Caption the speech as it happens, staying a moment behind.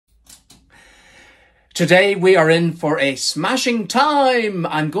Today we are in for a smashing time.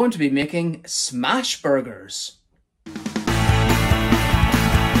 I'm going to be making smash burgers.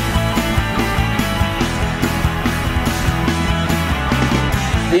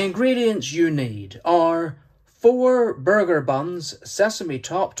 The ingredients you need are 4 burger buns, sesame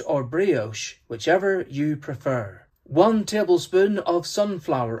topped or brioche, whichever you prefer. 1 tablespoon of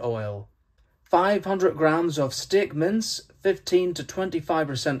sunflower oil. 500 grams of steak mince, 15 to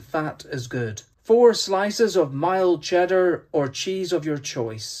 25% fat is good. 4 slices of mild cheddar or cheese of your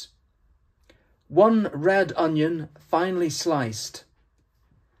choice. 1 red onion, finely sliced.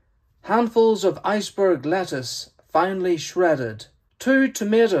 Handfuls of iceberg lettuce, finely shredded. 2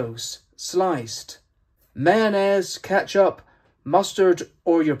 tomatoes, sliced. Mayonnaise, ketchup, mustard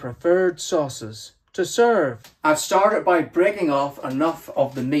or your preferred sauces. To serve, I've started by breaking off enough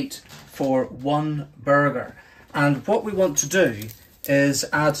of the meat for 1 burger. And what we want to do is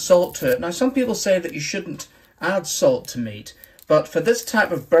add salt to it. Now, some people say that you shouldn't add salt to meat, but for this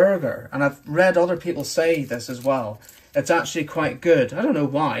type of burger, and I've read other people say this as well, it's actually quite good. I don't know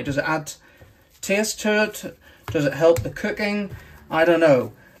why. Does it add taste to it? Does it help the cooking? I don't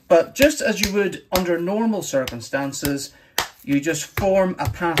know. But just as you would under normal circumstances, you just form a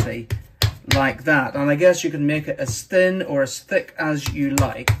patty like that. And I guess you can make it as thin or as thick as you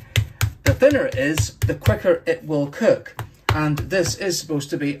like. The thinner it is, the quicker it will cook. And this is supposed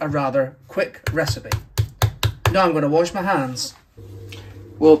to be a rather quick recipe. Now I'm going to wash my hands.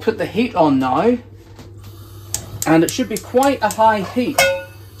 We'll put the heat on now. And it should be quite a high heat.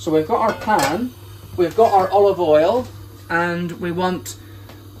 So we've got our pan, we've got our olive oil, and we want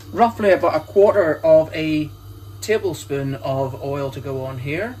roughly about 1/4 of a tablespoon of oil to go on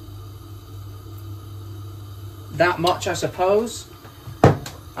here. That much, I suppose.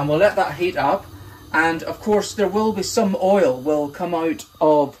 And we'll let that heat up. And of course there will be some oil will come out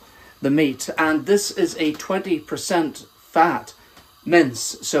of the meat, and this is a 20% fat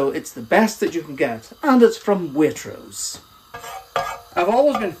mince, so it's the best that you can get, and it's from Waitrose. I've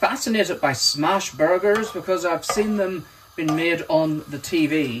always been fascinated by smash burgers because I've seen them being made on the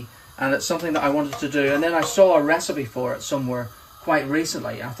TV, and it's something that I wanted to do, and then I saw a recipe for it somewhere quite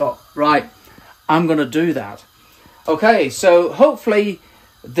recently. I thought, right, I'm going to do that. Okay, so hopefully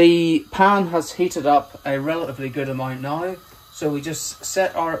the pan has heated up a relatively good amount now, so we just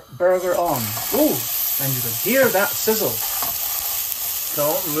set our burger on. Oh, and you can hear that sizzle.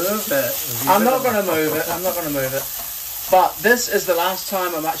 Don't move it. I'm not going to move it, I'm not going to move it. But this is the last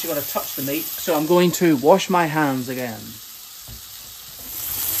time I'm actually going to touch the meat, so I'm going to wash my hands again.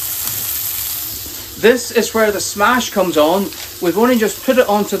 This is where the smash comes on. We've only just put it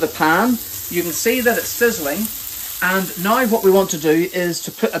onto the pan. You can see that it's sizzling. And now what we want to do is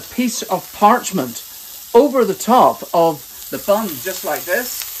to put a piece of parchment over the top of the bun, just like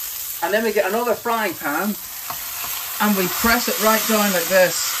this. And then we get another frying pan and we press it right down like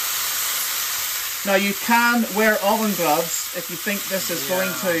this. Now you can wear oven gloves if you think this is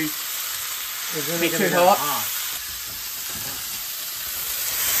going to be too hot.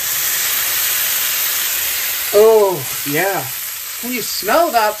 Oh, yeah. Can you smell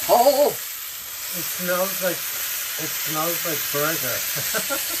that, Paul? It smells like burger.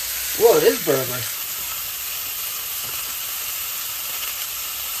 Well, it is burger.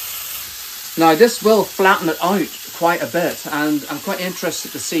 Now this will flatten it out quite a bit, and I'm quite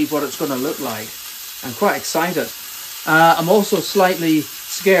interested to see what it's going to look like. I'm quite excited. I'm also slightly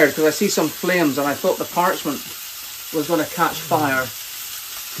scared because I see some flames and I thought the parchment was going to catch fire.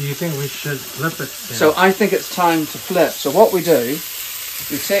 Do you think we should flip it then? So I think it's time to flip. So what we do,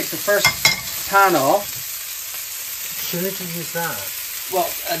 we take the first pan off. Shouldn't you use that? Well,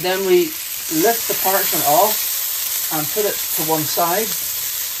 and then we lift the parchment off and put it to one side.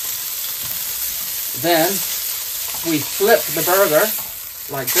 Then we flip the burger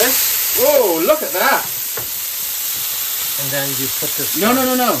like this. Whoa, look at that! And then you put this... No,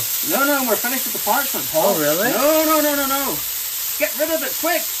 we're finished with the parchment, Paul. Oh, really? No. Get rid of it,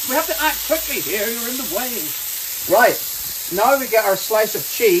 quick! We have to act quickly here, you're in the way. Right, now we get our slice of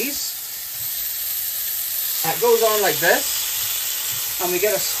cheese. It goes on like this, and we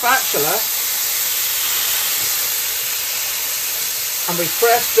get a spatula, and we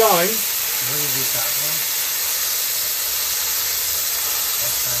press down. Use that one.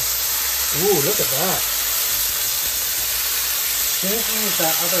 Okay. Ooh, look at that. Shouldn't you use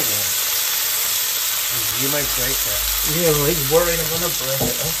that other one? You might break it. Yeah, well, he's worried I'm going to break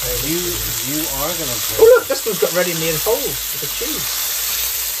it. Okay. You are going to break it. Oh look, this one's got ready-made holes with the cheese.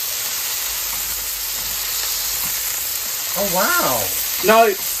 Oh, wow. Now,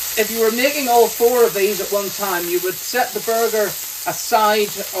 if you were making all 4 of these at one time, you would set the burger aside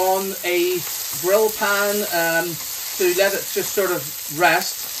on a grill pan to let it just sort of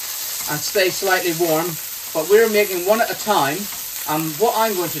rest and stay slightly warm. But we're making one at a time. And what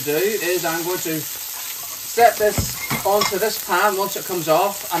I'm going to do is I'm going to set this onto this pan once it comes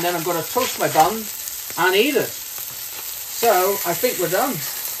off, and then I'm going to toast my bun and eat it. So I think we're done.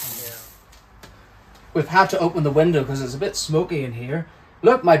 Yeah. We've had to open the window because it's a bit smoky in here.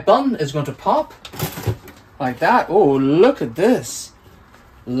 Look, my bun is going to pop like that. Oh, look at this.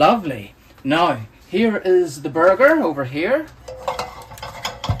 Lovely. Now, here is the burger over here.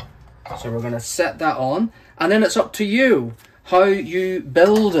 So we're going to set that on. And then it's up to you how you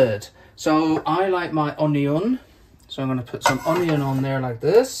build it. So I like my onion. So I'm going to put some onion on there like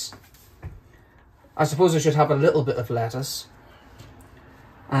this. I suppose I should have a little bit of lettuce.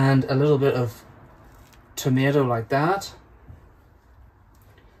 And a little bit of tomato like that.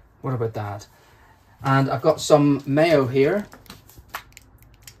 What about that? And I've got some mayo here.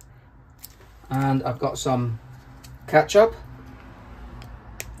 And I've got some ketchup.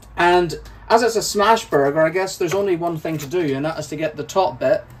 And as it's a smash burger, I guess there's only one thing to do, and that is to get the top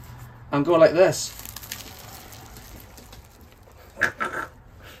bit and go like this.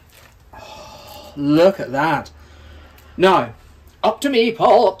 Oh, look at that. Now, up to me,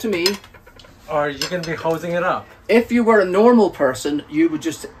 Paul, up to me. Are you going to be holding it up? If you were a normal person, you would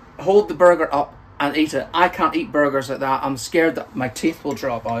just hold the burger up and eat it. I can't eat burgers like that. I'm scared that my teeth will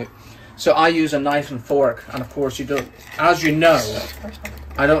drop out. So I use a knife and fork, and of course you don't, as you know,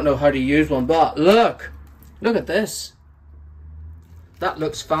 I don't know how to use one, but look at this. That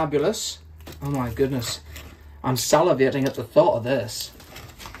looks fabulous. Oh my goodness. I'm salivating at the thought of this.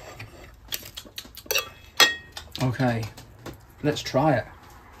 Okay, let's try it.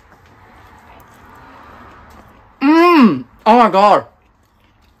 Oh my God.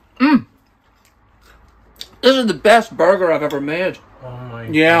 This is the best burger I've ever made. Oh my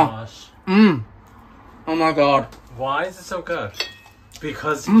gosh. Oh my God. Why is it so good?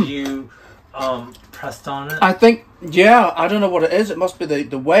 Because you pressed on it? I think, yeah, I don't know what it is. It must be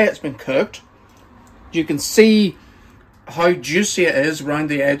the way it's been cooked. You can see how juicy it is around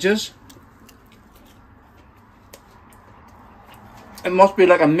the edges. It must be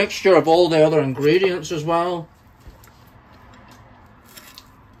like a mixture of all the other ingredients as well.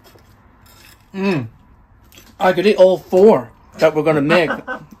 I could eat all 4 that we're going to make.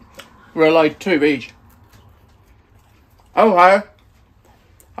 We're allowed 2 each. Okay.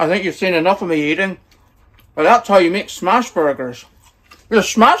 I think you've seen enough of me eating. But that's how you make smash burgers. You're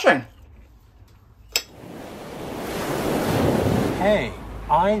smashing. Hey,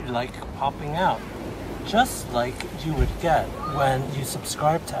 I like popping out. Just like you would get when you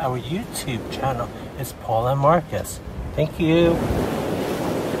subscribe to our YouTube channel. It's Paul and Marcus. Thank you.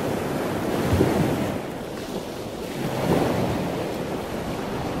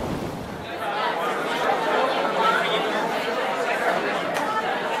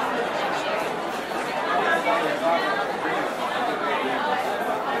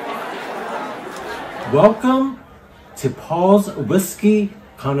 Welcome to Paul's Whiskey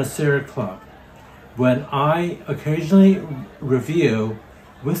Connoisseur Club, when I occasionally review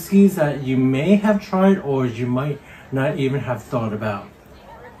whiskeys that you may have tried or you might not even have thought about.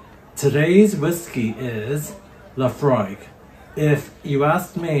 Today's whiskey is Laphroaig. If you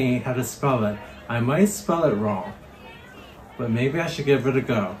asked me how to spell it, I might spell it wrong, but maybe I should give it a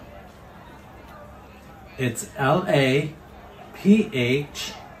go. It's Laphroaig.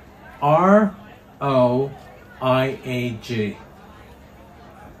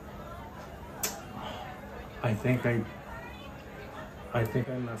 I think I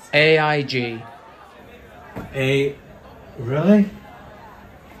messed up. AIG. Really?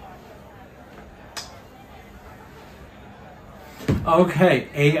 Okay,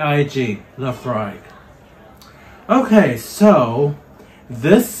 AIG, Laphroaig. Okay, so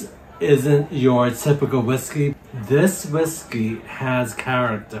this isn't your typical whiskey. This whiskey has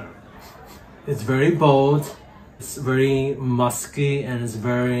character. It's very bold, it's very musky, and it's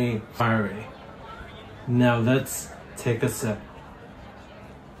very fiery. Now let's take a sip.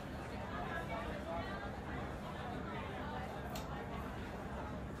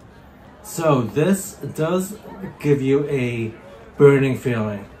 So this does give you a burning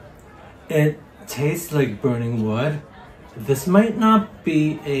feeling. It tastes like burning wood. This might not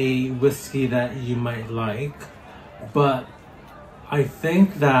be a whiskey that you might like, but I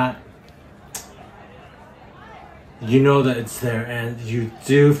think that you know that it's there and you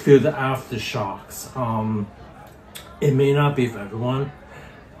do feel the aftershocks. It may not be for everyone.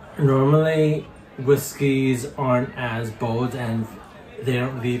 Normally, whiskeys aren't as bold and they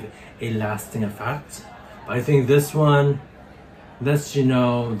don't leave a lasting effect. But I think this one lets you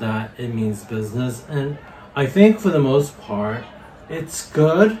know that it means business. And I think for the most part, it's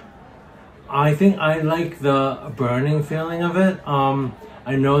good. I think I like the burning feeling of it.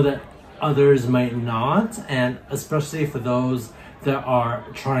 I know that others might not, and especially for those that are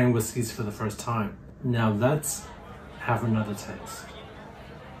trying whiskeys for the first time. Now let's have another taste.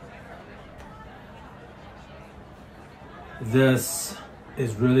 This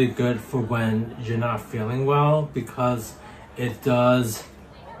is really good for when you're not feeling well, because it does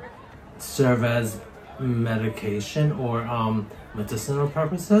serve as medication or medicinal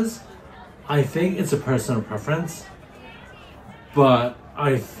purposes. I think it's a personal preference, but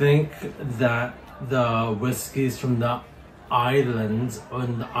I think that the whiskeys from the islands,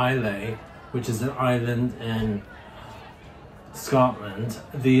 on the Islay, which is an island in Scotland,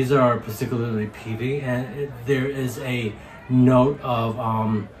 these are particularly peaty, and there is a note of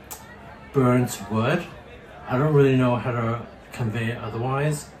burnt wood. I don't really know how to convey it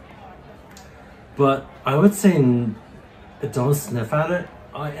otherwise, but I would say don't sniff at it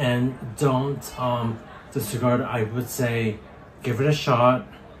and don't disregard it. I would say give it a shot.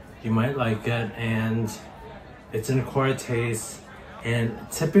 You might like it, and it's an acquired taste. And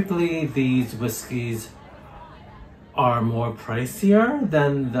typically these whiskeys are more pricier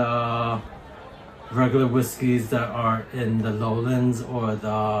than the regular whiskeys that are in the lowlands or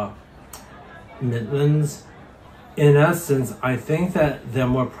the midlands. In essence, I think that they're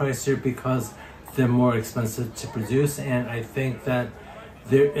more pricier because they're more expensive to produce, and I think that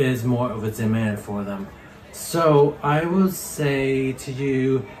there is more of a demand for them. So I will say to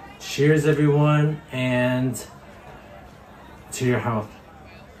you, cheers everyone, and to your health.